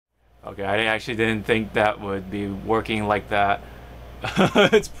Okay, I actually didn't think that would be working like that.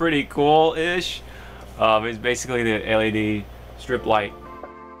 It's pretty cool-ish. It's basically the LED strip light.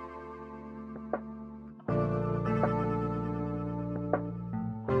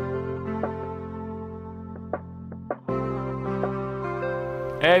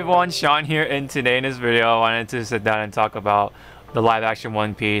 Hey everyone, Sean here, and today in this video I wanted to sit down and talk about the live action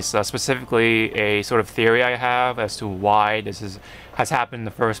One Piece, specifically a sort of theory I have as to why this has happened in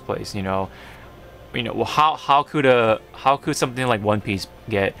the first place. Well, how could something like One Piece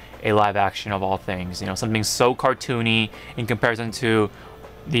get a live action of all things? Something so cartoony in comparison to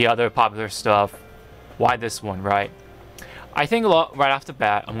the other popular stuff. Why this one, right? I think right off the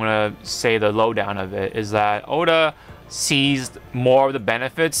bat, I'm gonna say the lowdown of it is that Oda sees more of the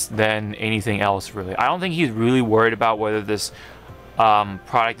benefits than anything else, really. I don't think he's really worried about whether this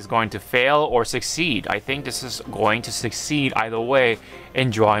product is going to fail or succeed. I think this is going to succeed either way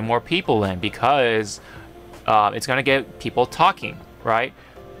in drawing more people in, because it's going to get people talking, right?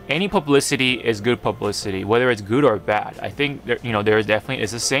 Any publicity is good publicity, whether it's good or bad. I think there definitely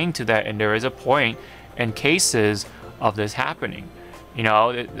is a saying to that, and there is a point in cases of this happening.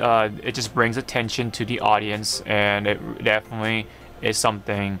 It just brings attention to the audience, and it definitely is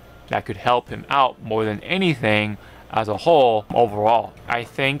something that could help him out more than anything as a whole overall. I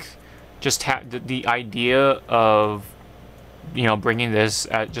think just the idea of bringing this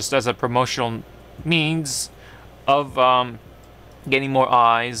just as a promotional means of getting more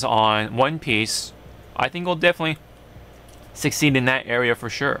eyes on One Piece, I think will definitely succeed in that area for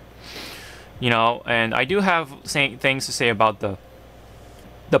sure. And I do have things to say about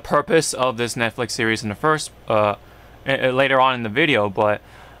the purpose of this Netflix series in the first later on in the video, but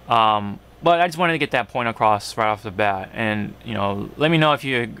I just wanted to get that point across right off the bat. And let me know if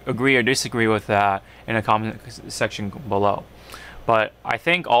you agree or disagree with that in the comment section below. But I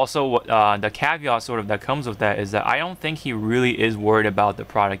think also the caveat sort of that comes with that is that I don't think he really is worried about the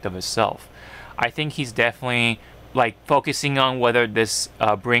product of itself. I think he's definitely focusing on whether this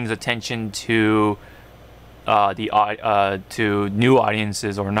brings attention to to new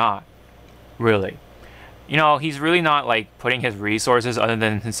audiences or not, really. He's really not putting his resources, other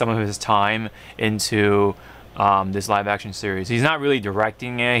than some of his time, into this live action series. He's not really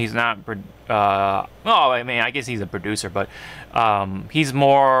directing it. He's not well, I mean, I guess he's a producer, but he's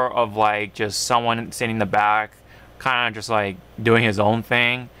more of just someone sitting in the back, kind of just doing his own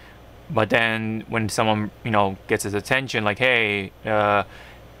thing. But then when someone gets his attention, hey,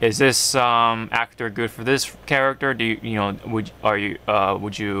 is this actor good for this character? Would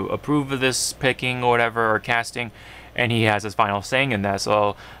you approve of this picking or whatever, or casting? And he has his final saying in that.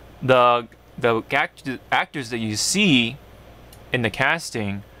 So the actors that you see in the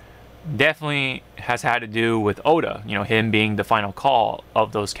casting definitely has had to do with Oda. Him being the final call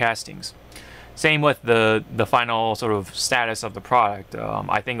of those castings. Same with the final sort of status of the product.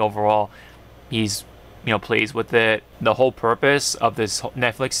 I think overall he's pleased with it. The whole purpose of this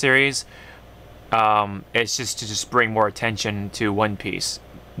Netflix series is just to bring more attention to One Piece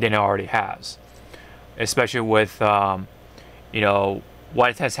than it already has, especially with what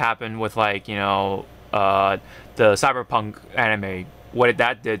has happened with the Cyberpunk anime, what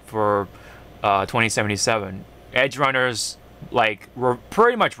that did for 2077. Edge Runners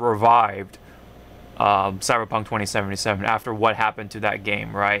pretty much revived Cyberpunk 2077 after what happened to that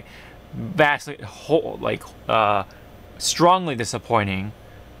game, right? Vastly strongly disappointing.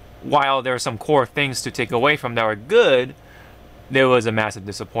 While there are some core things to take away from that are good, there was a massive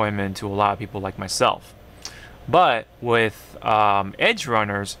disappointment to a lot of people like myself. But with Edge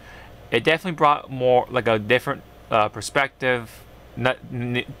Runners, it definitely brought more a different perspective,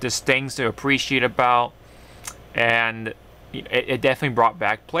 just things to appreciate about, and it definitely brought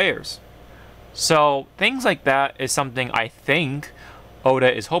back players. So things like that is something I think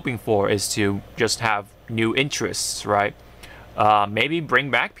Oda is hoping for, is to just have new interests, right? Maybe bring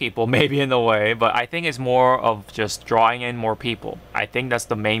back people, maybe in the way, but I think it's more of just drawing in more people. I think that's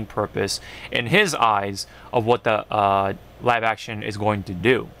the main purpose in his eyes of what the live action is going to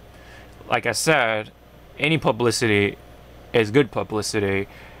do. Like I said, any publicity is good publicity,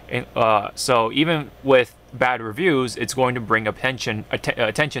 and so even with bad reviews, it's going to bring attention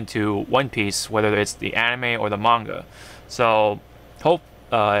to One Piece, whether it's the anime or the manga. So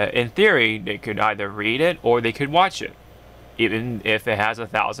in theory, they could either read it or they could watch it, even if it has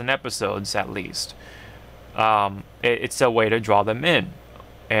 1,000 episodes at least. It's a way to draw them in,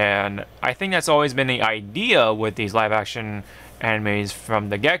 and I think that's always been the idea with these live action animes from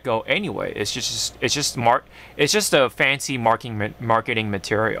the get-go. Anyway, it's just a fancy marketing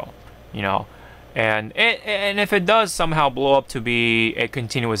material. And if it does somehow blow up to be a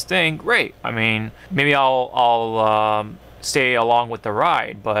continuous thing, great. I mean, maybe I'll stay along with the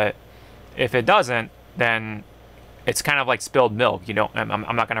ride. But if it doesn't, then it's kind of like spilled milk. You don't.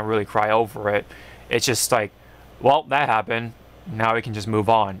 I'm not gonna really cry over it. It's just like, well, that happened. Now we can just move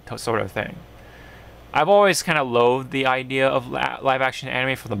on, sort of thing. I've always kind of loathed the idea of live action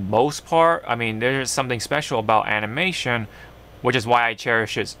anime for the most part. I mean, there's something special about animation, which is why I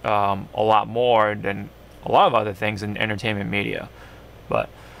cherish it a lot more than a lot of other things in entertainment media. But,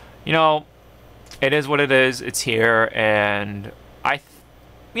 you know, it is what it is. It's here, and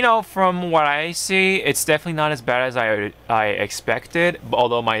you know, from what I see, it's definitely not as bad as I expected,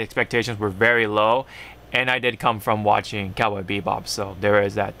 although my expectations were very low, and I did come from watching Cowboy Bebop, so there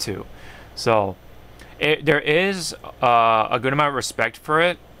is that too. So, there is a good amount of respect for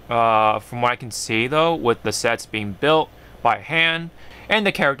it, from what I can see though, with the sets being built by hand and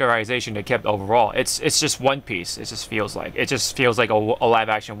the characterization they kept overall. It's just One Piece. It just feels like a live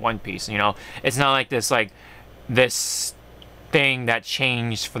action One Piece. You know, it's not like this thing that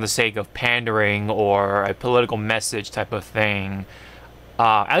changed for the sake of pandering or a political message type of thing.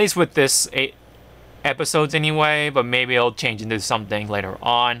 At least with this 8 episodes anyway, but maybe it'll change into something later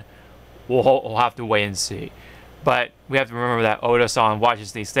on. We'll have to wait and see. But we have to remember that Oda-san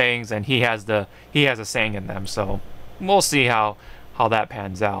watches these things and he has a saying in them. So we'll see how that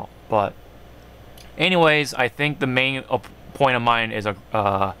pans out. But anyways, I think the main point of mine is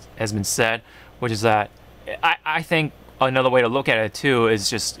has been said, which is that I think another way to look at it too is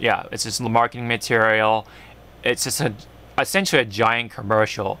just, yeah, it's just marketing material. It's just essentially a giant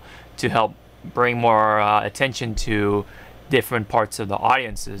commercial to help bring more attention to different parts of the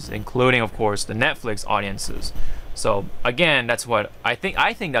audiences, including of course the Netflix audiences. So again, that's what I think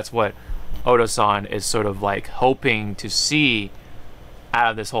that's what Oda-san is sort of like hoping to see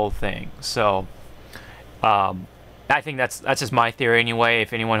out of this whole thing. So I think that's just my theory anyway.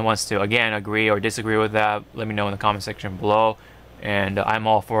 If anyone wants to again agree or disagree with that, let me know in the comment section below, and I'm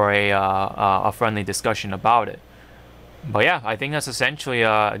all for a friendly discussion about it. But yeah, I think that's essentially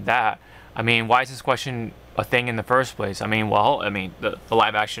that. I mean, why is this question a thing in the first place? I mean, well, the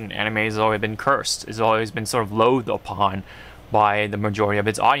live action anime has always been cursed. It's always been sort of loathed upon by the majority of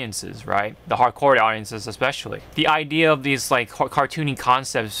its audiences, right? The hardcore audiences especially. The idea of these like cartoony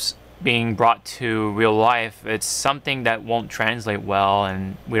concepts being brought to real life, it's something that won't translate well,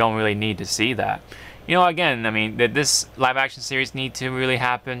 and we don't really need to see that. You know, again, I mean, did this live action series need to really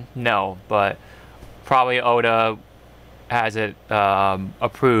happen? No, but probably Oda has it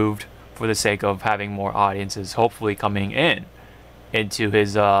approved for the sake of having more audiences hopefully coming into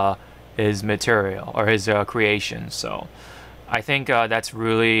his material or his creation. So I think that's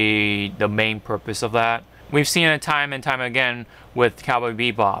really the main purpose of that. We've seen it time and time again with Cowboy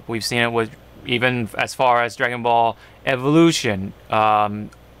Bebop. We've seen it with even as far as Dragon Ball Evolution, the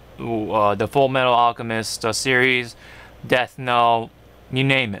Full Metal Alchemist series, Death Note, you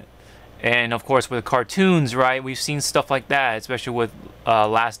name it. And of course with cartoons, right, we've seen stuff like that, especially with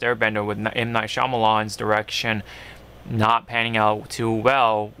Last Airbender, with M. Night Shyamalan's direction not panning out too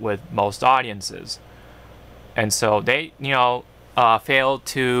well with most audiences. And so they, you know, failed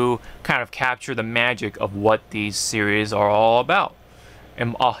to kind of capture the magic of what these series are all about.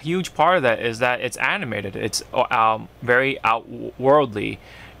 And a huge part of that is that it's animated. It's very outworldly.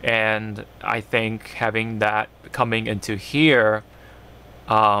 And I think having that coming into here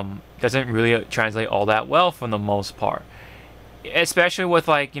doesn't really translate all that well for the most part. Especially with,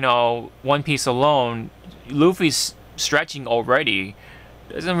 like, you know, One Piece alone, Luffy's stretching already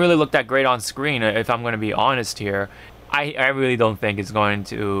doesn't really look that great on screen, if I'm going to be honest here. I really don't think it's going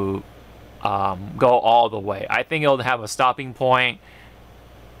to go all the way. I think it'll have a stopping point,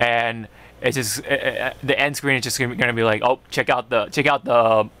 and it's just the end screen is just going to be like, oh, check out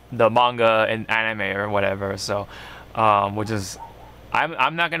the manga and anime or whatever. So, which is,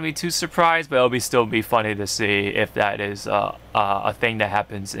 I'm not going to be too surprised, but it'll still be funny to see if that is a thing that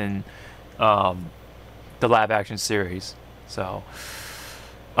happens in the live action series. So,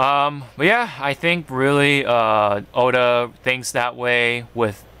 but yeah, I think really Oda thinks that way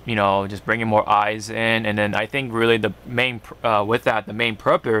with, you know, just bringing more eyes in, and then I think really the main with that, the main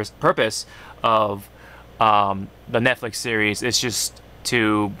purpose of the Netflix series is just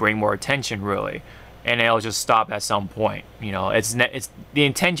to bring more attention, really, and it'll just stop at some point. You know, it's the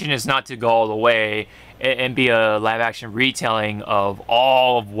intention is not to go all the way and be a live action retelling of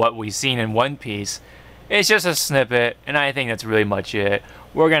all of what we've seen in One Piece. It's just a snippet, and I think that's really much it.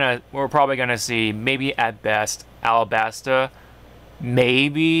 We're probably gonna see, maybe at best, Alabasta,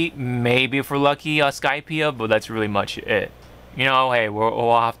 maybe if we're lucky, Skypiea, but that's really much it. You know, hey,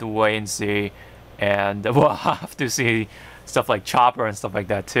 we'll have to wait and see. and we'll have to see stuff like Chopper and stuff like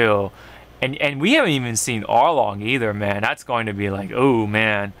that too. And we haven't even seen Arlong either, man. That's going to be like, oh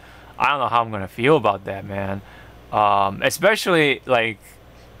man, I don't know how I'm gonna feel about that, man. Especially like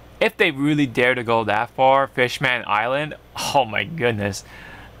if they really dare to go that far, Fishman Island. Oh my goodness,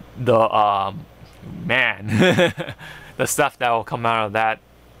 the man, the stuff that will come out of that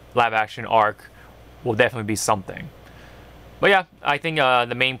live action arc will definitely be something. But yeah, I think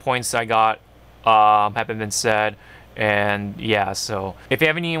the main points I got have been said. And yeah, so if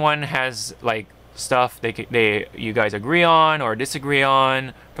anyone has like stuff you guys agree on or disagree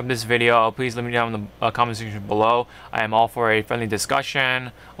on from this video, please let me know in the comment section below. I am all for a friendly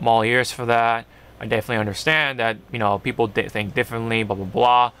discussion. I'm all ears for that. I definitely understand that, you know, people think differently, blah blah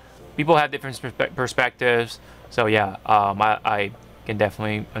blah. People have different perspectives, so yeah, I can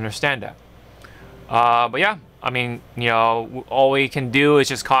definitely understand that. But yeah, I mean, you know, all we can do is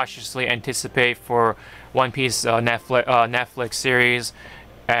just cautiously anticipate for One Piece Netflix series,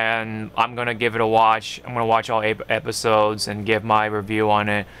 and I'm gonna give it a watch. I'm gonna watch all 8 episodes and give my review on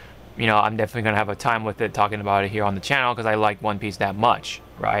it. You know, I'm definitely gonna have a time with it, talking about it here on the channel, because I like One Piece that much,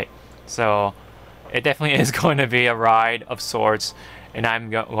 right? So it definitely is going to be a ride of sorts, and I'm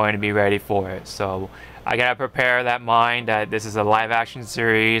going to be ready for it. So I gotta prepare that mind that this is a live action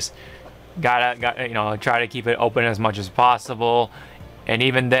series. Gotta you know, try to keep it open as much as possible. And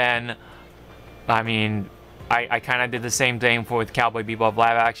even then, I mean, I kind of did the same thing with Cowboy Bebop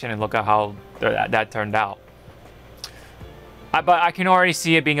live action, and look at how that turned out. But I can already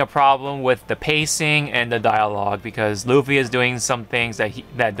see it being a problem with the pacing and the dialogue, because Luffy is doing some things that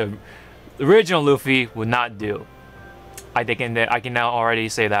the original Luffy would not do. I can now already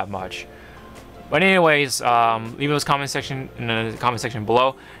say that much. But anyways, leave those comment section in the comment section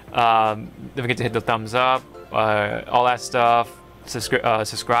below. Don't forget to hit the thumbs up, all that stuff.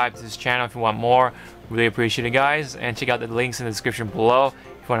 Subscribe to this channel if you want more. Really appreciate it, guys. And check out the links in the description below if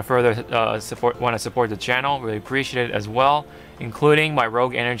you want to further support the channel. Really appreciate it as well, including my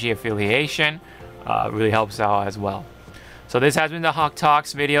Rogue Energy affiliation. Really helps out as well. So this has been the Hawke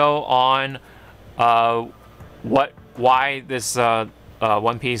Talks video on why this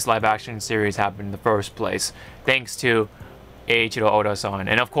One Piece live action series happened in the first place, thanks to Eiichiro Oda-san.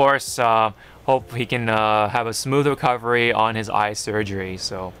 And of course, hope he can have a smooth recovery on his eye surgery.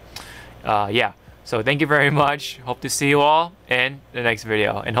 So yeah, so thank you very much. Hope to see you all in the next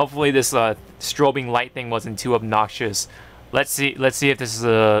video, and hopefully this strobing light thing wasn't too obnoxious. Let's see if this is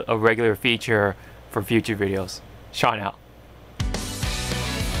a regular feature for future videos. Sean out.